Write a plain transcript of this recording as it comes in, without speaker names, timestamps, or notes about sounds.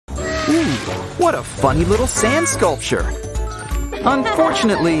Ooh, what a funny little sand sculpture.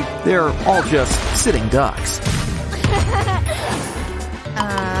 Unfortunately, they're all just sitting ducks.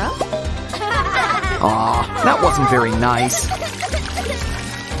 Aw, that wasn't very nice.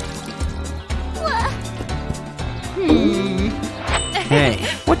 Hey,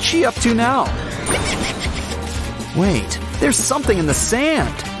 what's she up to now? Wait, there's something in the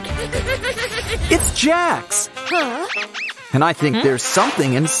sand. It's Jax. And I think there's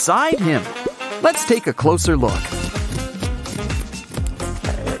something inside him. Let's take a closer look.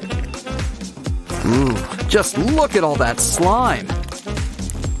 Ooh, just look at all that slime.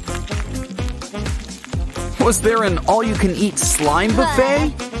 Was there an all-you-can-eat slime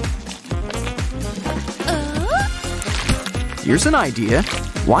buffet? Here's an idea.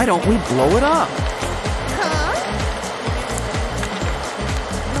 Why don't we blow it up?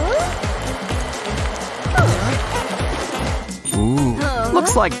 Ooh,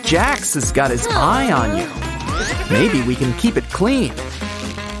 looks like Jax has got his eye on you. Maybe we can keep it clean.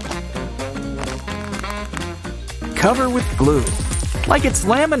 Cover with glue, like it's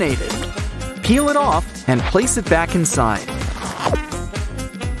laminated. Peel it off and place it back inside.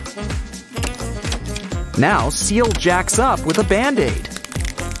 Now seal Jax up with a Band-Aid.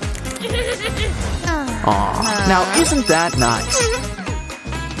 Aw, now isn't that nice?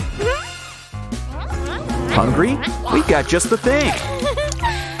 Hungry? We've got just the thing.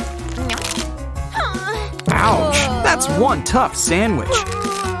 Ouch, that's one tough sandwich.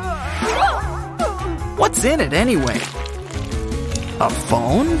 What's in it anyway? A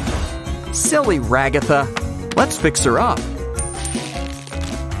phone? Silly Ragatha. Let's fix her up.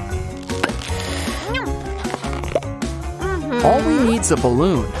 All we need's a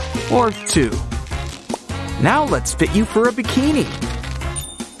balloon, or two. Now let's fit you for a bikini.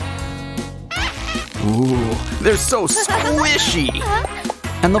 Ooh, they're so squishy.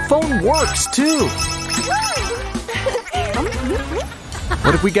 And the phone works too.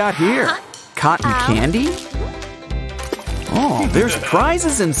 What have we got here? Cotton candy? Oh, there's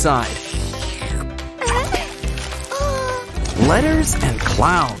prizes inside. Letters and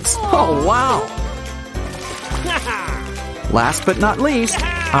clowns. Oh, wow. Last but not least,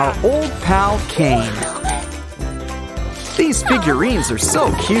 our old pal Caine. These figurines are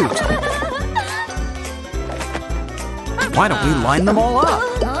so cute. Why don't we line them all up?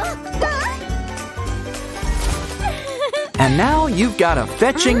 And now you've got a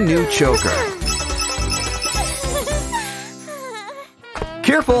fetching new choker.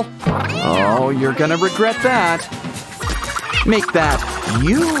 Careful! Oh, you're gonna regret that. Make that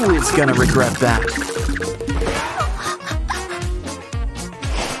you is gonna regret that.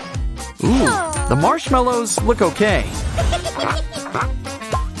 Ooh, the marshmallows look okay.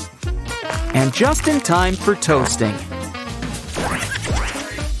 And just in time for toasting.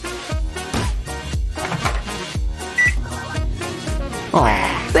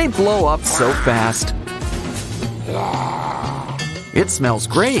 Aw, they blow up so fast. It smells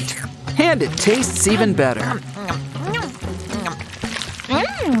great, and it tastes even better.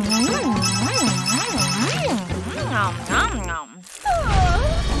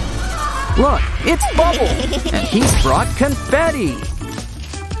 Look, it's Bubble, and he's brought confetti.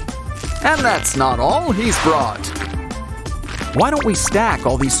 And that's not all he's brought. Why don't we stack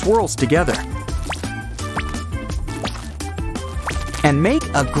all these swirls together? And make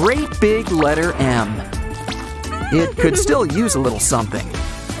a great big letter M. It could still use a little something,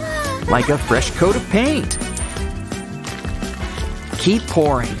 like a fresh coat of paint. Keep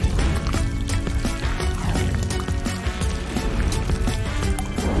pouring.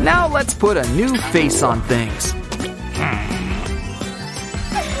 Now let's put a new face on things.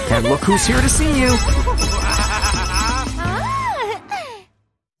 And look who's here to see you.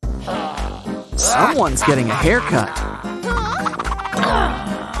 Someone's getting a haircut.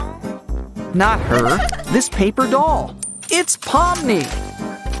 Not her, this paper doll. It's Pomni.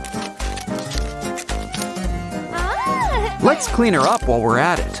 Let's clean her up while we're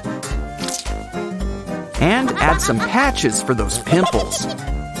at it. And add some patches for those pimples.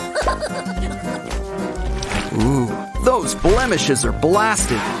 Ooh, those blemishes are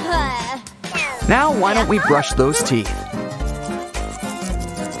blasted. Now why don't we brush those teeth?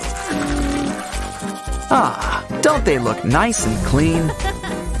 Ah, don't they look nice and clean?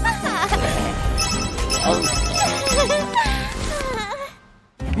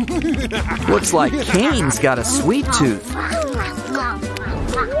 Looks like Caine's got a sweet tooth.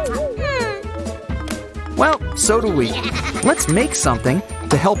 Well, so do we. Let's make something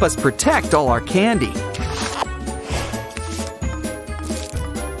to help us protect all our candy.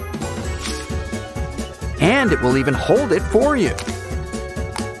 And it will even hold it for you.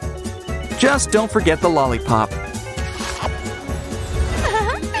 Just don't forget the lollipop.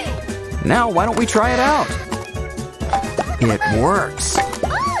 Now why don't we try it out? It works.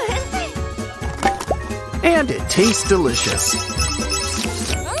 And it tastes delicious.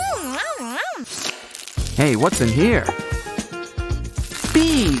 Hey, what's in here?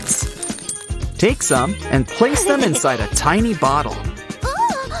 Beads! Take some and place them inside a tiny bottle.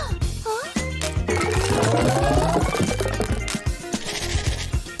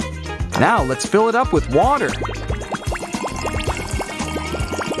 Now let's fill it up with water.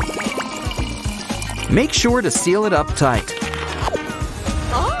 Make sure to seal it up tight.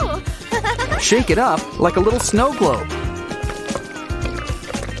 Shake it up like a little snow globe.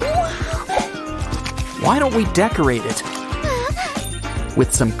 Why don't we decorate it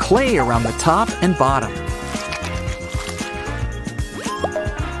with some clay around the top and bottom?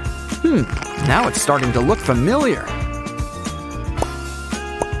 Now it's starting to look familiar.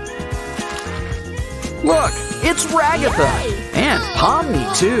 Look, it's Ragatha! And Pomni,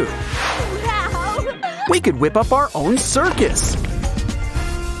 too. We could whip up our own circus.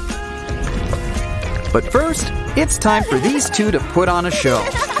 But first, it's time for these two to put on a show.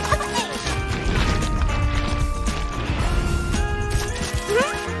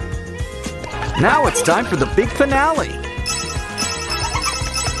 Now it's time for the big finale.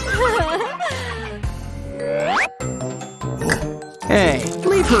 Hey,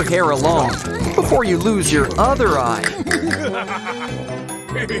 leave her hair alone before you lose your other eye.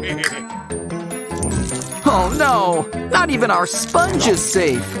 Oh no, not even our sponge is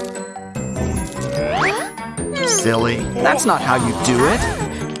safe. Silly, that's not how you do it.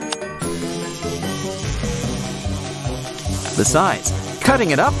 Besides,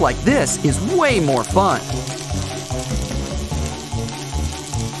 cutting it up like this is way more fun.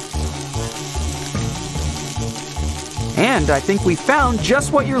 And I think we found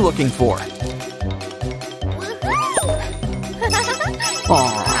just what you're looking for.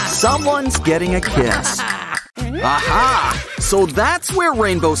 Aw, someone's getting a kiss. Aha! So that's where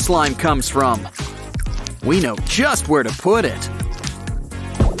rainbow slime comes from. We know just where to put it.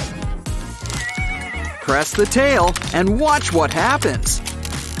 Press the tail and watch what happens.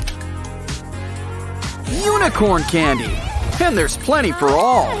 Unicorn candy! And there's plenty for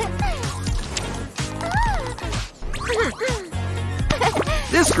all.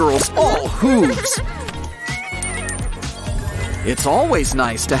 This girl's all hooves. It's always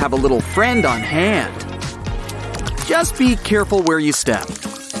nice to have a little friend on hand. Just be careful where you step.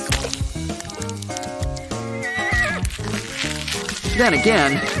 Then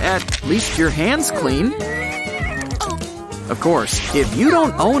again, at least your hand's clean. Of course, if you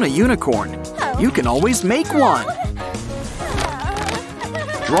don't own a unicorn, you can always make one.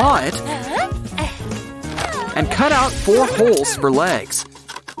 Draw it and cut out 4 holes for legs.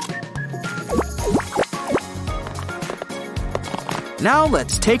 Now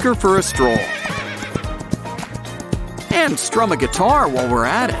let's take her for a stroll. And strum a guitar while we're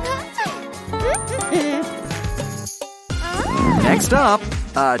at it. Next up,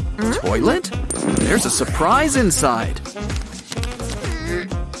 a toilet? There's a surprise inside.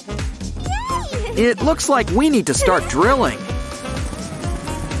 It looks like we need to start drilling.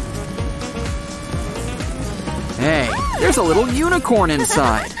 Hey, there's a little unicorn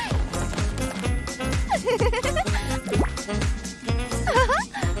inside.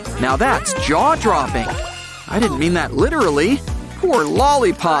 Now that's jaw-dropping. I didn't mean that literally. Poor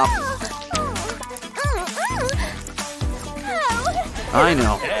Lollipop. I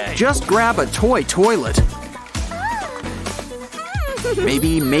know. Just grab a toy toilet.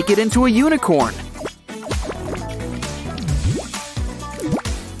 Maybe make it into a unicorn.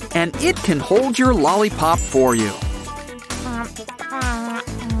 And it can hold your lollipop for you.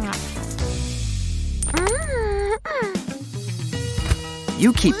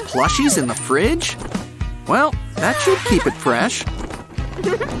 You keep plushies in the fridge? Well, that should keep it fresh.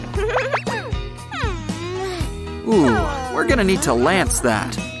 Ooh, we're gonna need to lance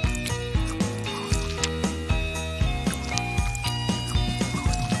that.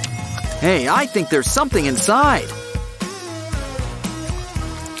 Hey, I think there's something inside.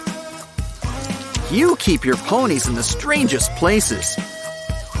 You keep your ponies in the strangest places.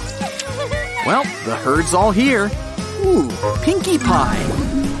 Well, the herd's all here. Ooh, Pinkie Pie.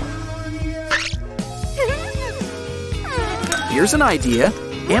 Here's an idea.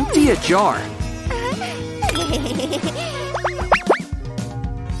 Empty a jar.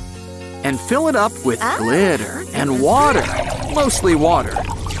 And fill it up with glitter and water. Mostly water.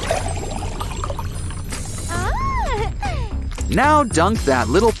 Now dunk that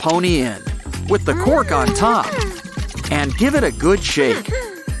little pony in, with the cork on top. And give it a good shake.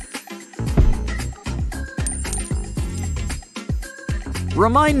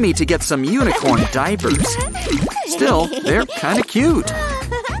 remind me to get some unicorn diapers. Still, they're kind of cute.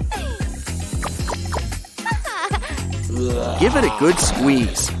 Give it a good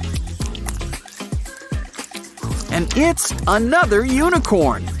squeeze. And it's another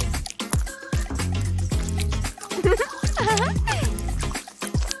unicorn.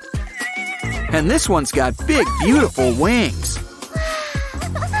 And this one's got big, beautiful wings.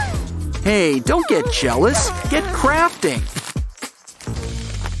 Hey, don't get jealous. Get crafting.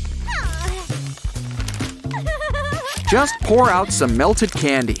 Just pour out some melted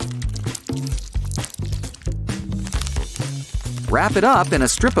candy. Wrap it up in a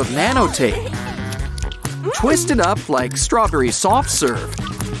strip of nanotape. Twist it up like strawberry soft serve.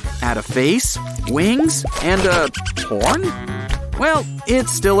 Add a face, wings, and a horn? Well,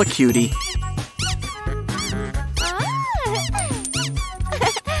 it's still a cutie.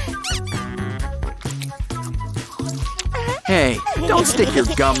 Hey, don't stick your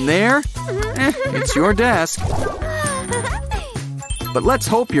gum there. It's your desk. But let's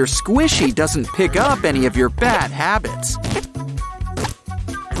hope your squishy doesn't pick up any of your bad habits.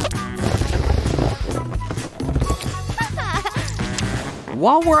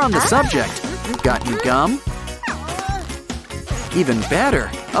 While we're on the subject, got any gum? Even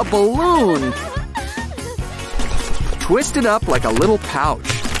better, a balloon. Twist it up like a little pouch.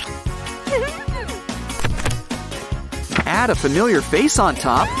 Add a familiar face on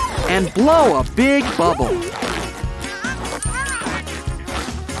top and blow a big bubble.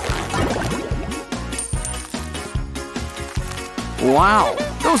 Wow,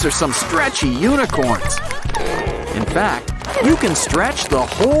 those are some stretchy unicorns. In fact, you can stretch the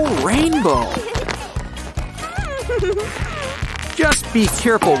whole rainbow. Just be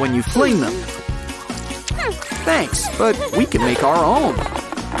careful when you fling them. Thanks, but we can make our own.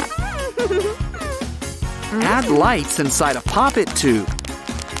 Add lights inside a poppet tube.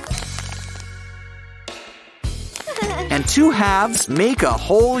 And two halves make a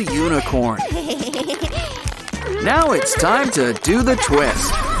whole unicorn. Now it's time to do the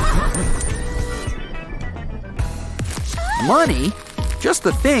twist. Money? Just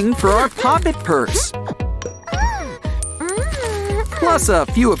the thing for our poppet purse. Plus a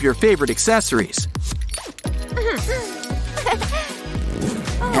few of your favorite accessories.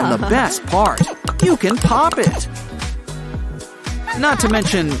 And the best part, you can pop it. Not to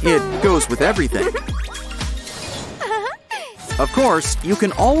mention, it goes with everything. Of course, you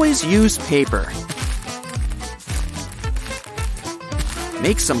can always use paper.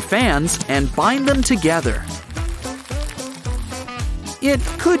 Make some fans and bind them together. It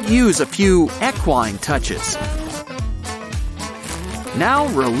could use a few equine touches. Now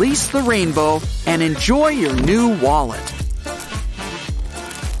release the rainbow and enjoy your new wallet.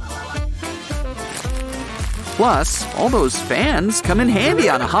 Plus, all those fans come in handy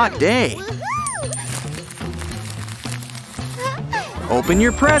on a hot day. Open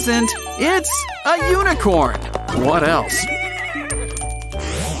your present. It's a unicorn. What else?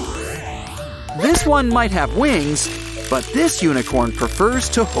 This one might have wings, but this unicorn prefers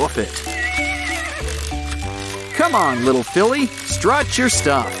to hoof it. Come on, little filly, strut your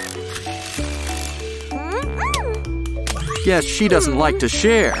stuff. Guess she doesn't like to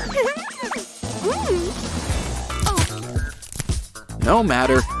share. No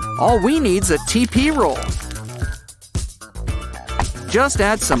matter, all we need's a TP roll. Just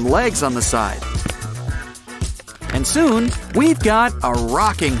add some legs on the side. And soon, we've got a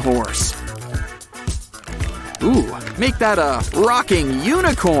rocking horse. Ooh, make that a rocking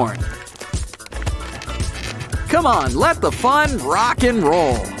unicorn. Come on, let the fun rock and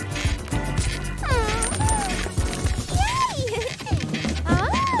roll.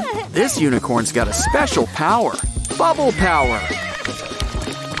 This unicorn's got a special power, bubble power.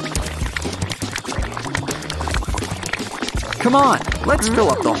 Come on, let's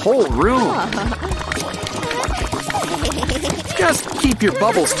fill up the whole room. Just keep your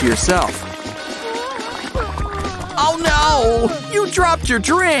bubbles to yourself. Oh no! You dropped your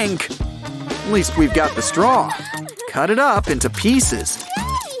drink! At least we've got the straw. Cut it up into pieces.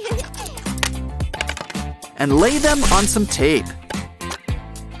 And lay them on some tape.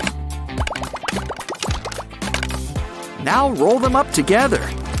 Now roll them up together.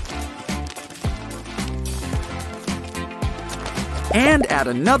 And add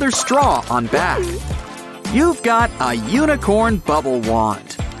another straw on back. You've got a unicorn bubble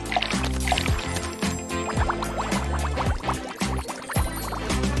wand.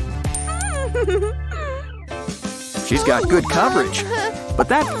 She's got good coverage, but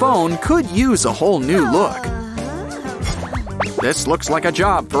that phone could use a whole new look. This looks like a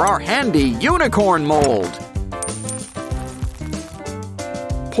job for our handy unicorn mold.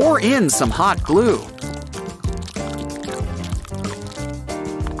 pour in some hot glue.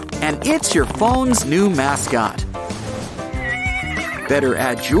 And it's your phone's new mascot. Better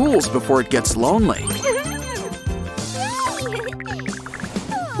add jewels before it gets lonely.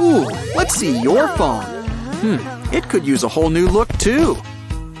 Ooh, let's see your phone. It could use a whole new look too.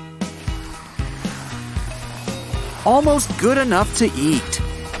 Almost good enough to eat.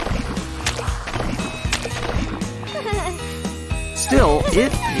 Still,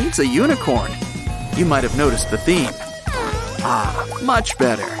 it needs a unicorn. You might have noticed the theme. Ah, much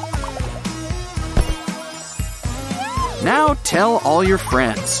better. Now tell all your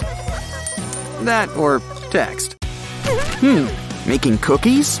friends. That or text. Making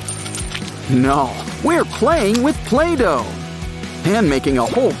cookies? No, we're playing with Play-Doh. And making a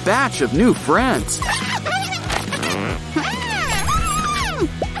whole batch of new friends.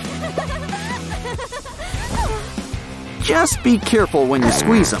 Just be careful when you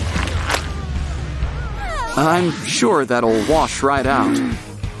squeeze them. I'm sure that'll wash right out.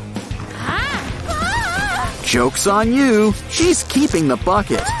 Joke's on you. She's keeping the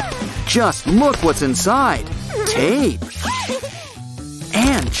bucket. Just look what's inside. Tape.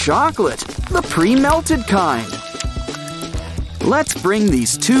 And chocolate. The pre-melted kind. Let's bring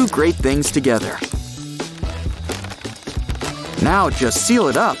these two great things together. Now just seal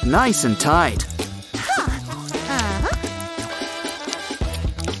it up nice and tight.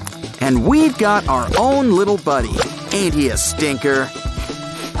 And we've got our own little buddy. Ain't he a stinker?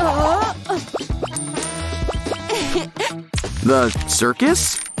 The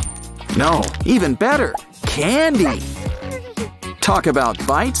circus? No, even better. Candy. Talk about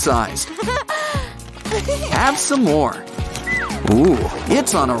bite-sized. Have some more. Ooh,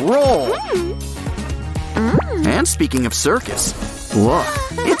 it's on a roll. And speaking of circus, look,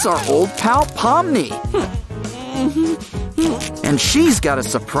 it's our old pal Pomni. And she's got a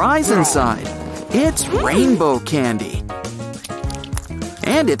surprise inside. It's rainbow candy.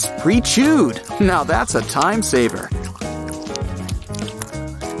 And it's pre-chewed. Now that's a time saver.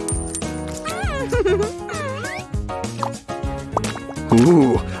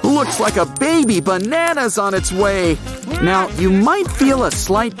 Ooh, looks like a baby banana's on its way. Now, you might feel a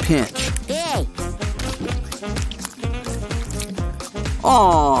slight pinch.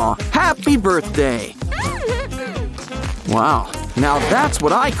 Aw, happy birthday. Wow, now that's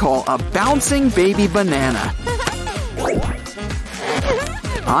what I call a bouncing baby banana.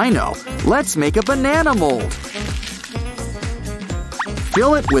 I know, let's make a banana mold.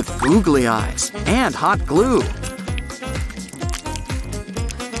 Fill it with googly eyes and hot glue.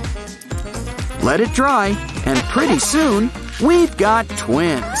 Let it dry, and pretty soon, we've got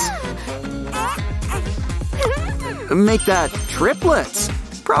twins. Make that triplets,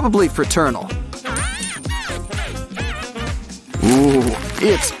 probably fraternal. Ooh,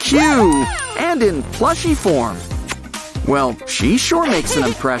 it's Q, and in plushy form. Well, she sure makes an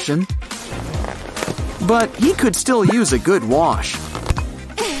impression. But he could still use a good wash.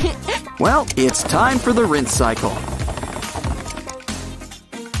 Well, it's time for the rinse cycle.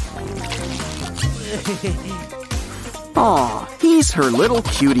 Aw, he's her little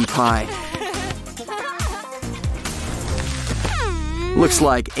cutie pie. Looks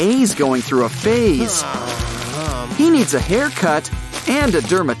like A's going through a phase. He needs a haircut and a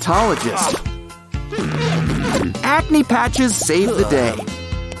dermatologist. Acne patches save the day.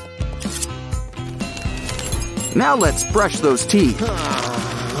 Now let's brush those teeth.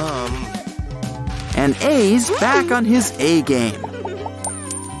 And A's back on his A game.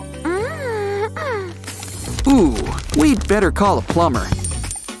 Ooh, we'd better call a plumber.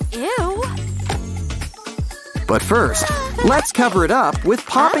 Ew. But first, let's cover it up with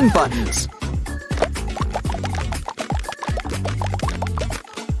popping buttons.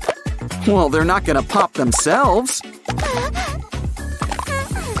 Well, they're not gonna pop themselves.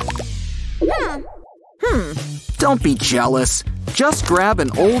 Don't be jealous. Just grab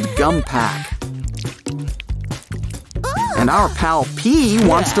an old gum pack. And our pal P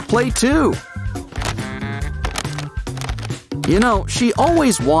wants to play too. You know, she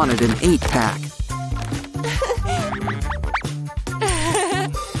always wanted an 8-pack.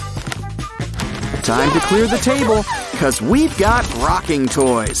 Time to clear the table, 'cause we've got rocking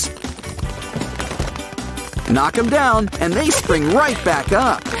toys. Knock them down, and they spring right back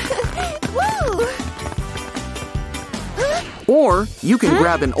up. Woo! Or you can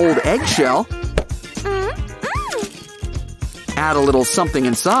grab an old eggshell, add a little something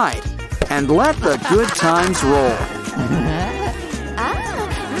inside, and let the good times roll.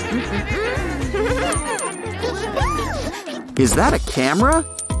 Is that a camera?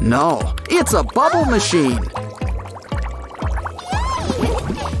 No, it's a bubble machine.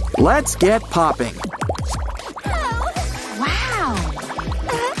 Let's get popping. Wow.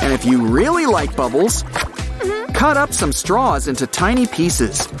 And if you really like bubbles, cut up some straws into tiny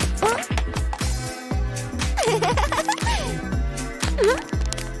pieces.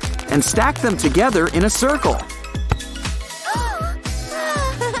 And stack them together in a circle.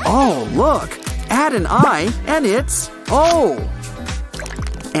 Oh, look! Add an eye, and it's O.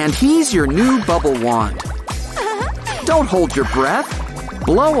 And he's your new bubble wand. Don't hold your breath.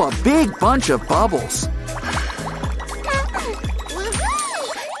 Blow a big bunch of bubbles.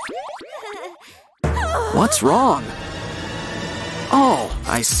 What's wrong? Oh,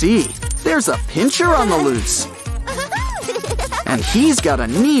 I see. There's a pincher on the loose. And he's got a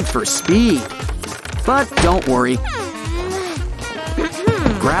need for speed. But don't worry.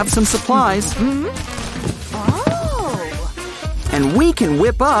 Grab some supplies. And we can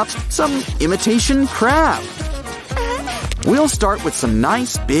whip up some imitation crab. We'll start with some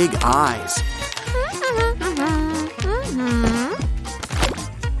nice big eyes.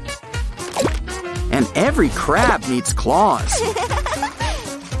 And every crab needs claws.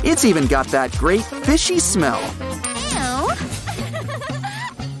 It's even got that great fishy smell.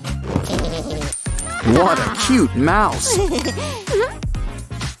 What a cute mouse.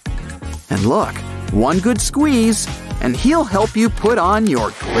 And look, one good squeeze, and he'll help you put on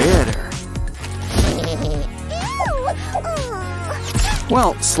your glitter.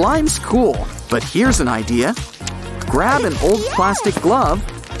 Well, slime's cool, but here's an idea. Grab an old plastic glove,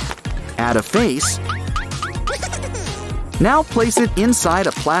 add a face. Now place it inside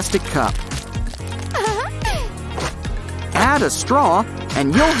a plastic cup. Add a straw,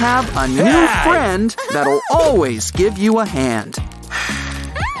 and you'll have a new friend that'll always give you a hand.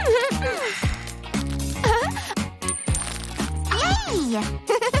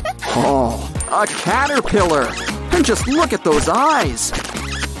 Oh, a caterpillar! And just look at those eyes!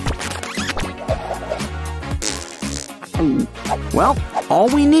 Well, all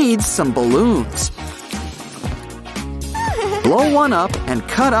we need's some balloons. Blow one up and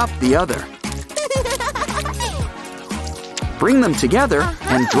cut up the other. Bring them together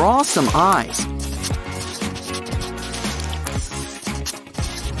and draw some eyes.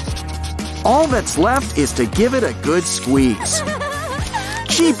 All that's left is to give it a good squeeze.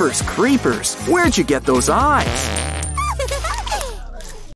 Jeepers creepers, where'd you get those eyes?